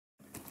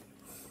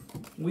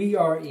We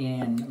are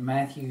in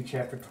Matthew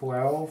chapter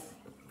 12,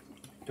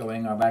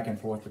 going back and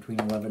forth between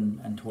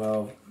 11 and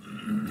 12.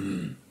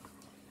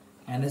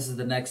 And this is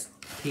the next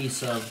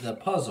piece of the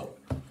puzzle.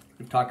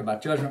 We've talked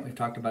about judgment, we've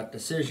talked about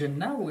decision.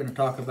 Now we're going to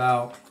talk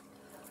about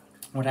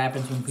what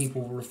happens when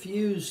people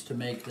refuse to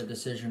make the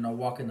decision or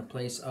walk in the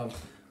place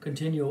of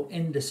continual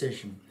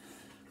indecision.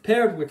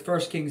 Paired with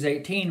 1 Kings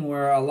 18,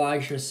 where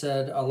Elijah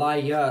said,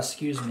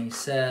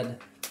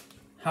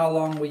 "How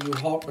long will you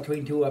halt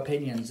between two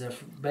opinions?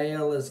 If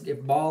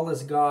Baal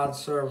is God,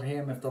 serve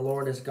him. If the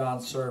Lord is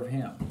God, serve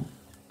him."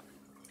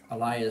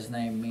 Elijah's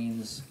name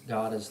means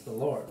God is the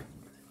Lord.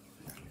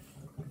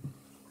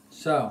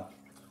 So,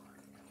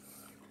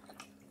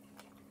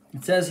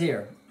 it says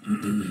here,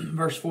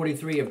 verse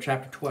 43 of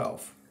chapter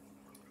 12.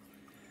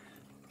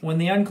 When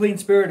the unclean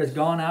spirit has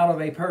gone out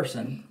of a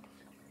person,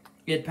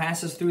 it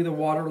passes through the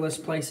waterless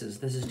places.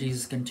 This is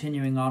Jesus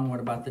continuing onward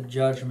about the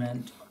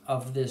judgment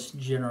of this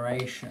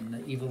generation,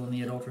 the evil and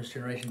the adulterous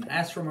generation.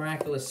 As for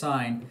miraculous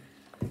sign,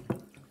 I'm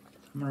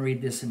going to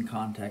read this in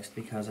context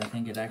because I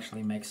think it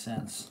actually makes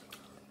sense.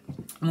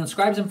 And the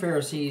scribes and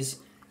Pharisees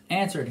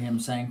answered him,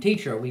 saying,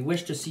 "Teacher, we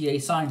wish to see a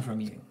sign from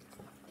you."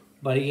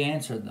 But he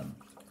answered them,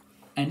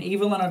 "An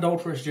evil and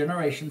adulterous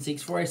generation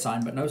seeks for a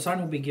sign, but no sign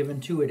will be given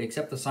to it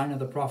except the sign of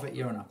the prophet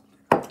Jonah.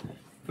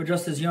 For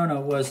just as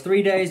Jonah was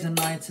 3 days and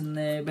nights in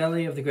the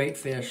belly of the great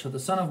fish, so the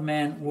Son of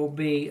Man will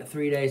be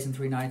 3 days and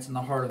 3 nights in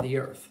the heart of the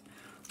earth.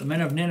 The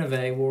men of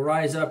Nineveh will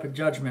rise up at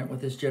judgment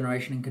with this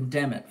generation and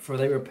condemn it, for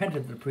they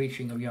repented the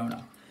preaching of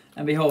Jonah.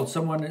 And behold,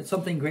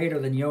 something greater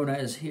than Jonah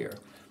is here.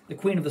 The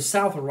queen of the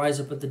south will rise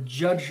up at the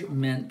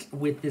judgment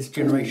with this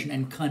generation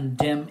and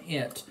condemn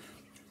it.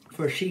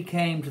 For she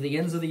came to the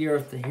ends of the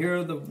earth to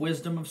hear the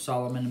wisdom of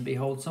Solomon, and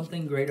behold,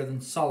 something greater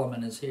than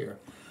Solomon is here.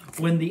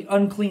 When the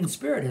unclean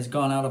spirit has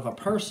gone out of a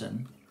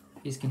person,"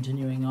 he's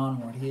continuing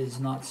onward. He is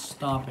not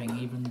stopping,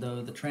 even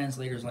though the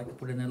translators like to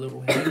put in their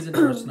little headings and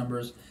verse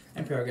numbers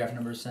and paragraph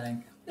numbers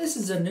saying, "This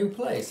is a new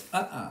place."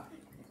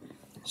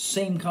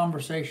 Same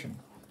conversation.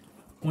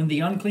 When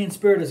the unclean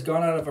spirit has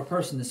gone out of a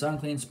person, this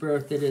unclean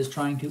spirit that is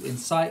trying to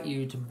incite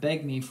you to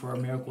beg me for a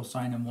miracle,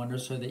 sign, and wonder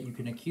so that you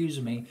can accuse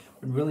me,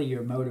 when really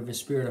your motive is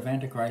spirit of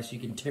Antichrist, you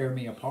can tear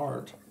me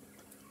apart.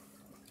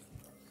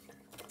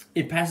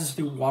 It passes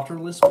through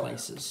waterless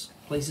places,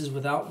 places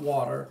without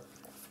water.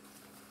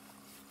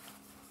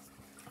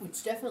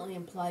 Which definitely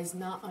implies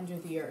not under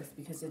the earth,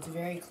 because it's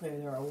very clear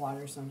there are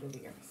waters under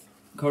the earth.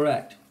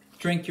 Correct.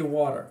 Drink your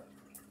water.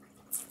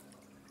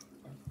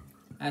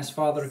 Ask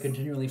Father to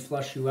continually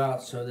flush you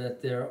out so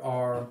that there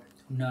are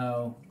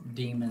no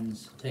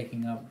demons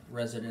taking up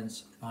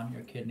residence on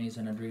your kidneys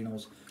and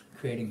adrenals,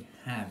 creating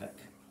havoc,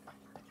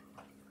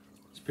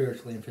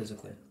 spiritually and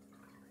physically.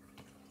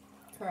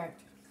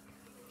 Correct.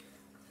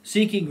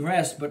 Seeking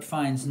rest but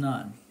finds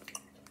none.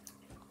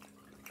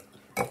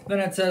 Then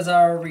it says,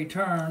 "I will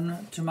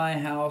return to my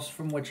house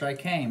from which I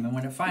came." And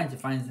when it finds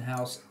the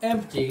house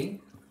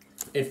empty,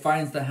 it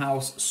finds the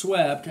house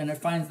swept, and it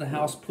finds the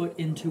house put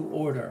into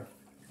order.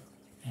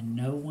 And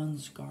no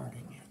one's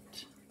guarding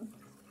it.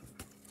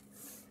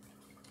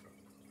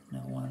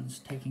 No one's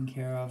taking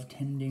care of,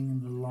 tending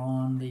the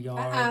lawn, the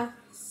yard.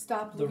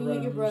 Stop the looking at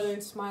your rooms, brother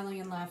and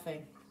smiling and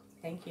laughing.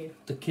 Thank you.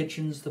 The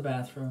kitchens, the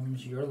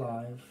bathrooms, you're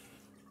live.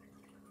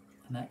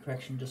 And that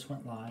correction just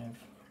went live.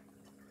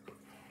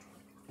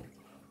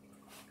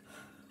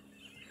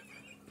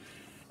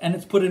 And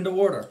it's put into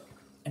order.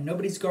 And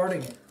nobody's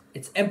guarding it.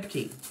 It's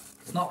empty.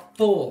 It's not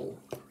full.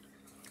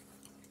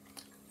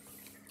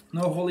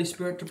 No Holy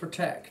Spirit to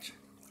protect.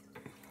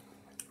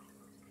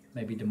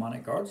 Maybe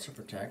demonic guards to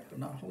protect, but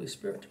not Holy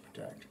Spirit to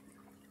protect.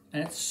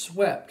 And it's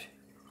swept.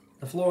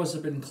 The floors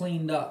have been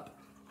cleaned up.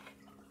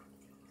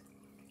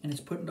 And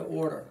it's put into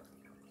order.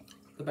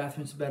 The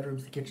bathrooms, the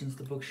bedrooms, the kitchens,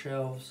 the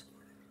bookshelves,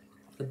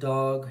 the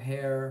dog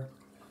hair.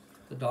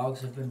 The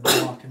dogs have been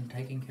walked and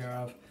taken care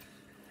of.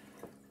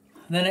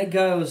 And then it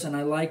goes, and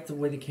I like the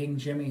way the King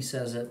Jimmy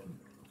says it.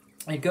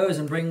 It goes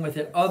and bring with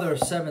it other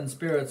 7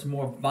 spirits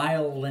more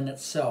vile than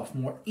itself,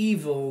 more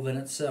evil than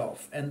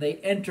itself. And they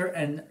enter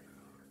and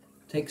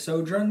take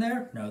sojourn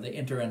there? No, they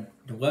enter and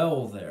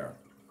dwell there.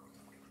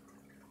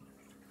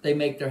 They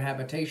make their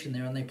habitation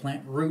there, and they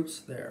plant roots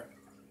there.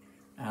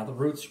 Out of the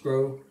roots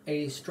grow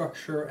a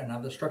structure, and out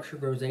of the structure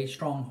grows a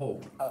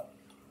stronghold.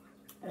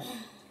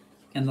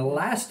 And the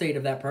last state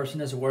of that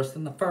person is worse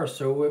than the first,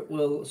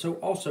 so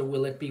also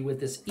will it be with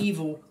this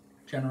evil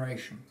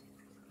generation.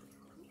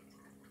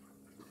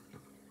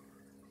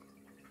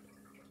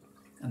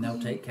 And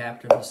they'll take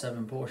captive the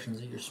 7 portions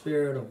of your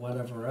spirit or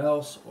whatever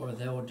else, or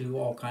they'll do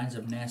all kinds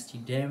of nasty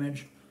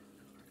damage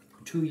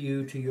to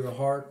you, to your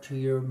heart, to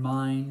your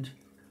mind,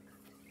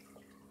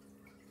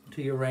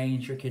 to your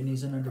range, your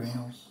kidneys and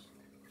adrenals.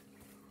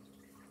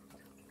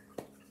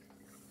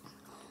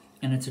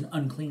 And it's an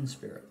unclean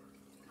spirit.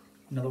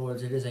 In other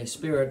words, it is a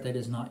spirit that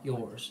is not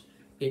yours.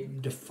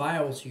 It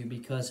defiles you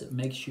because it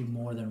makes you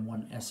more than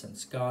one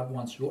essence. God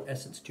wants your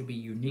essence to be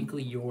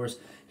uniquely yours.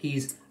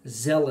 He's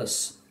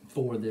zealous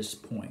for this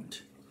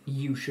point.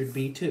 You should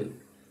be too.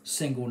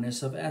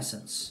 Singleness of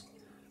essence.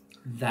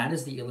 That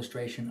is the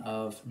illustration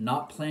of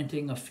not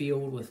planting a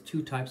field with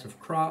two types of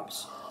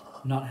crops,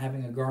 not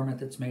having a garment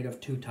that's made of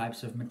two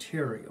types of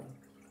material.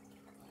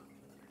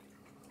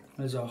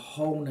 There's a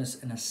wholeness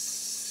and a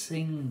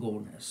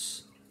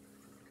singleness.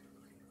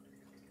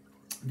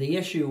 The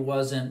issue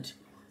wasn't,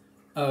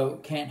 oh,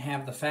 can't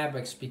have the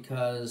fabrics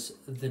because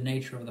the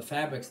nature of the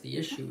fabrics. The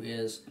issue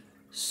is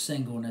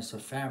singleness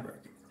of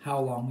fabric. How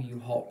long will you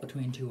halt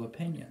between two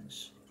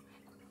opinions?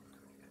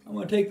 I'm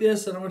going to take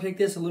this and I'm going to take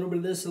this, a little bit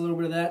of this, a little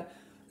bit of that.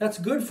 That's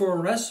good for a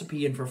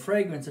recipe and for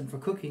fragrance and for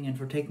cooking and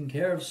for taking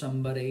care of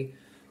somebody,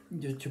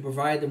 to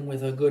provide them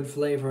with a good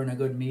flavor and a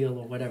good meal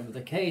or whatever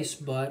the case.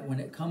 But when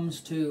it comes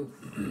to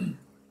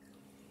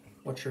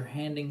what you're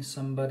handing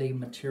somebody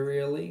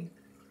materially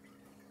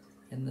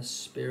in the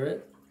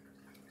spirit,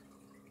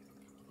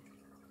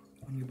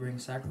 when you bring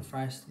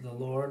sacrifice to the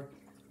Lord,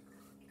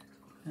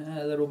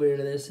 a little bit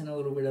of this and a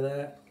little bit of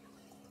that.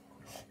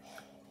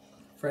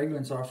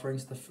 Fragrance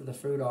offerings, the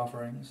food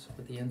offerings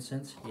with the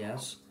incense,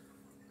 yes.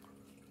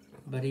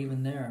 But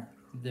even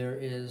there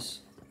is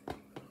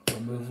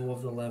removal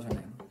of the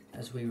leavening,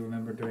 as we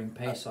remember during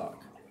Pesach,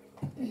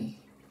 when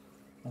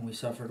we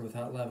suffered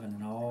without leaven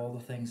and all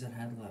the things that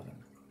had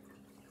leaven.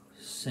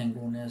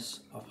 Singleness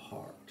of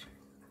heart.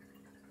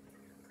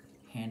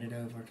 Hand it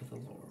over to the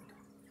Lord.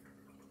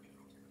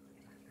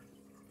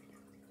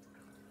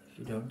 If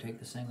you don't take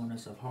the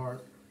singleness of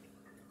heart,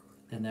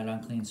 then that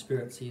unclean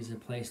spirit sees a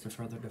place to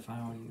further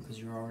defile you, because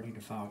you're already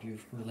defiled.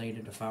 You've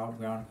related defiled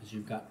ground because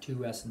you've got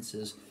two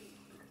essences,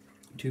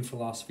 two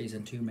philosophies,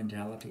 and two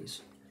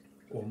mentalities,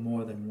 or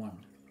more than one,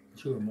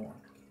 two or more.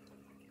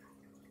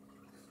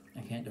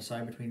 I can't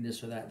decide between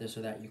this or that.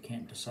 You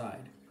can't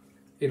decide.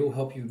 It'll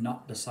help you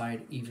not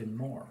decide even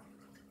more.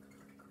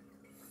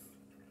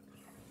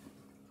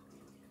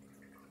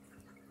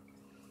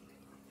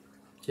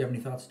 Do you have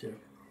any thoughts, dear?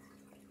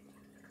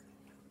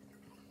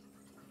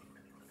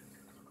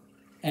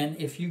 And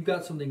if you've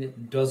got something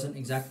that doesn't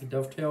exactly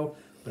dovetail,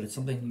 but it's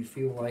something you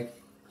feel like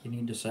you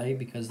need to say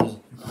because there's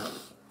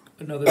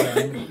another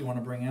dynamic you want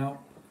to bring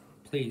out,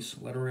 please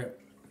let her rip.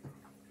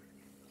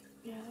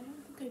 Yeah, I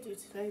don't think I do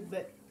today,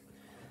 but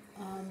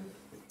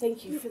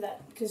thank you for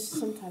that, because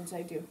sometimes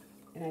I do,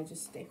 and I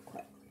just stay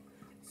quiet.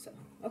 So,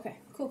 okay,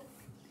 cool.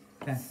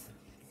 Okay.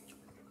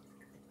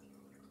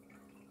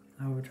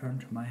 I'll return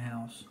to my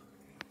house.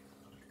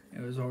 It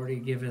was already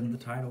given the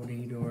title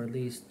deed, or at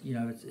least,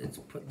 it's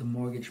put the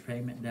mortgage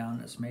payment down.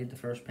 It's made the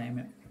first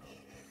payment,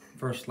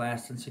 first,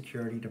 last, and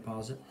security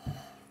deposit.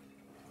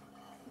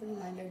 Wouldn't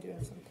mind I do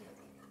something.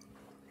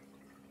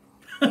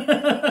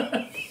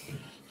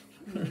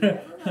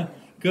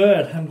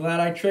 Good. I'm glad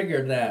I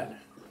triggered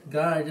that.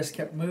 Glad I just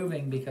kept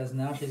moving, because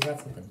now she's got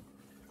something.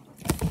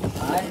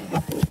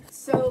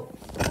 So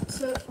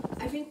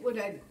I think what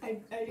I'd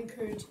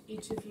encourage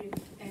each of you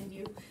and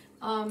you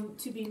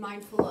to be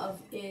mindful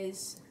of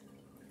is,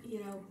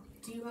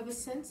 do you have a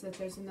sense that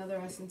there's another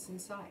essence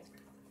inside?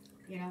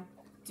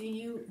 Do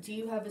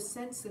you have a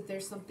sense that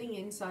there's something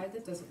inside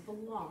that doesn't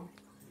belong?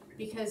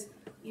 Because,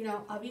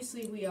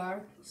 obviously we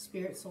are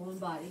spirit, soul, and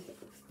body,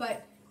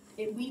 but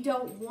we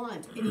don't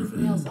want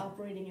anything else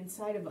operating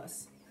inside of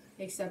us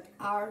except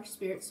our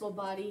spirit, soul,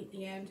 body,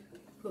 and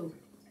who?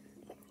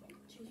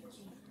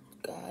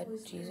 God,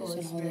 Jesus,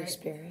 and Holy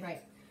Spirit.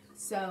 Right.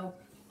 So,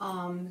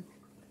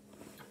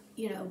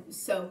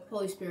 so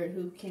Holy Spirit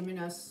who came in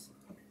us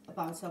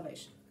upon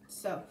salvation.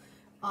 So,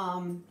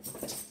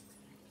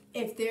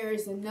 if there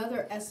is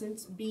another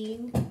essence,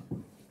 being,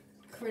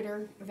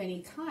 critter of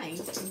any kind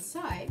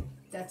inside,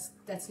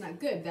 that's not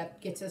good. That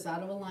gets us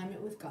out of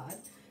alignment with God,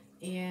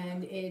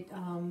 and it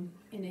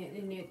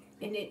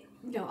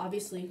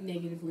obviously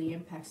negatively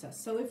impacts us.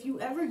 So if you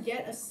ever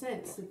get a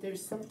sense that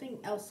there's something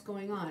else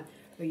going on,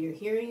 or you're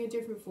hearing a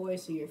different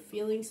voice, or you're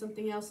feeling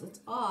something else that's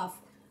off,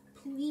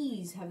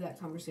 please have that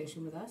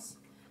conversation with us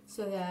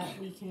so that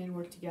we can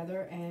work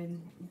together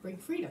and bring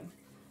freedom,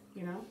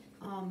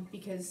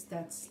 because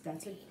that's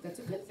a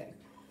good thing.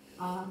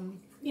 And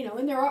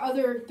there are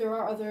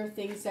other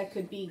things that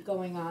could be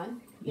going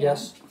on.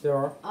 Yes, there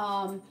are.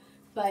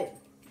 But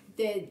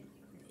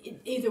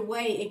either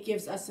way, it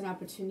gives us an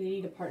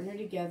opportunity to partner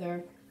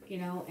together,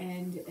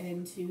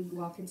 and to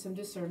walk in some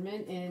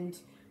discernment and,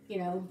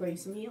 bring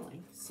some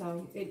healing.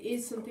 So it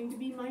is something to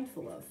be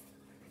mindful of.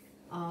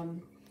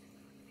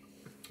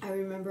 I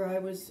remember I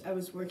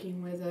was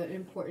working with an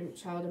important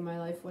child in my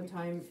life one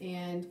time,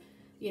 and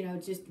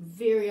just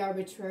very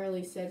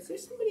arbitrarily said, "Is there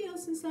somebody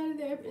else inside of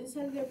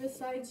there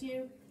besides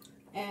you?"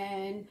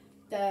 And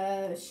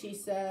she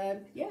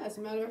said, "Yeah, as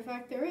a matter of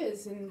fact, there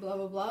is," and blah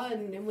blah blah,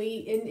 and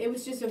it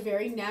was just a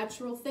very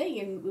natural thing,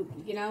 and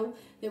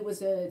it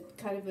was a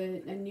kind of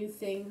a new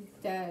thing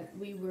that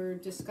we were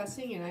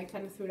discussing, and I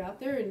kind of threw it out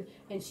there,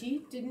 and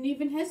she didn't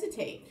even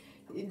hesitate.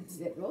 And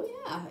said, "Oh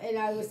yeah," and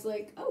I was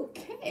like,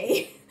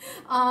 "Okay,"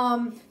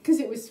 because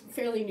it was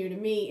fairly new to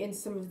me in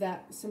some of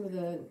that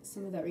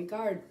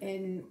regard,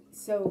 and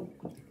so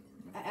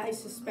I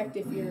suspect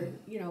if you're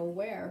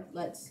aware,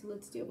 let's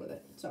deal with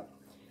it. So,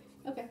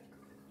 okay,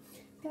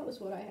 that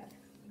was what I had.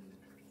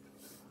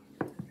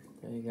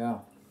 There you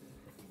go.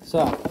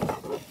 So,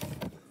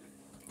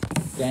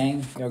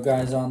 gang, y'all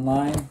guys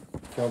online,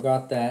 if y'all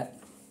got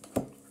that,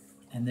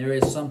 and there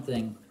is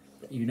something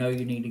that you know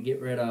you need to get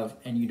rid of,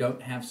 and you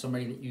don't have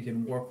somebody that you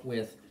can work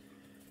with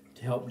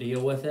to help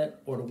deal with it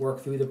or to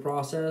work through the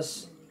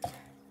process,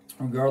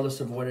 regardless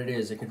of what it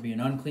is. It could be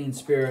an unclean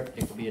spirit,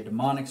 it could be a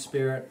demonic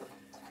spirit,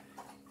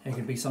 it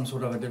could be some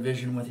sort of a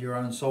division with your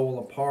own soul,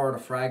 a part, a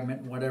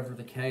fragment, whatever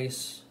the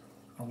case,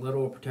 a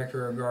little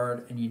protector or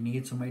guard, and you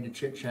need somebody to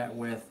chit-chat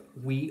with.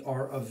 We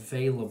are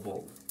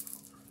available.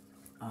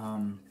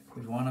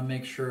 We want to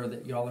make sure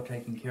that y'all are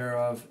taken care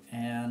of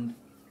and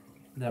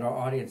that our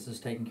audience is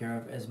taken care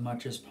of as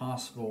much as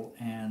possible,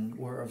 and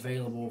we're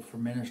available for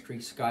ministry,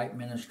 Skype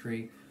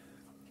ministry,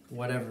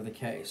 whatever the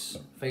case.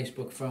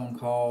 Facebook phone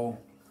call,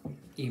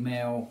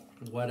 email,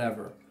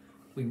 whatever.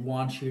 We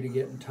want you to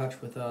get in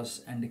touch with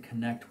us and to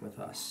connect with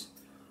us.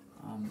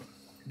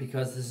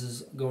 Because this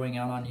is going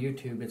out on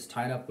YouTube, it's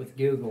tied up with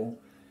Google,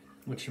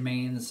 which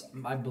means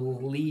I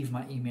believe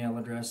my email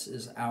address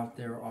is out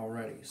there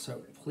already.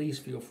 So please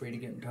feel free to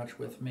get in touch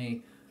with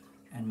me,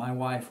 and my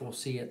wife will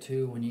see it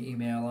too when you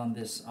email on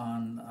this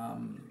on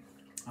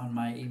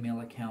my email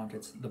account.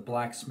 It's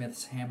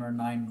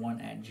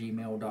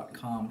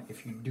theblacksmithshammer91@gmail.com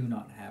if you do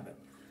not have it.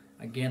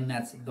 Again,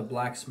 that's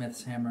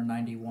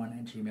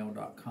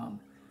theblacksmithshammer91@gmail.com.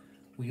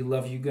 We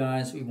love you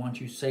guys. We want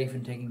you safe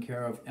and taken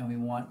care of, and we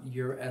want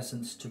your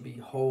essence to be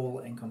whole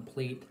and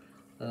complete,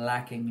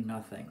 lacking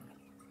nothing,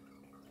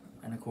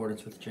 in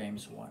accordance with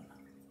James 1.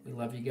 We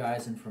love you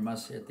guys, and from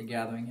us at the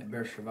gathering at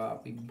Beersheba,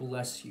 we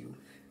bless you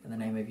in the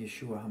name of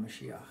Yeshua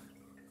HaMashiach.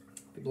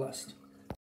 Be blessed.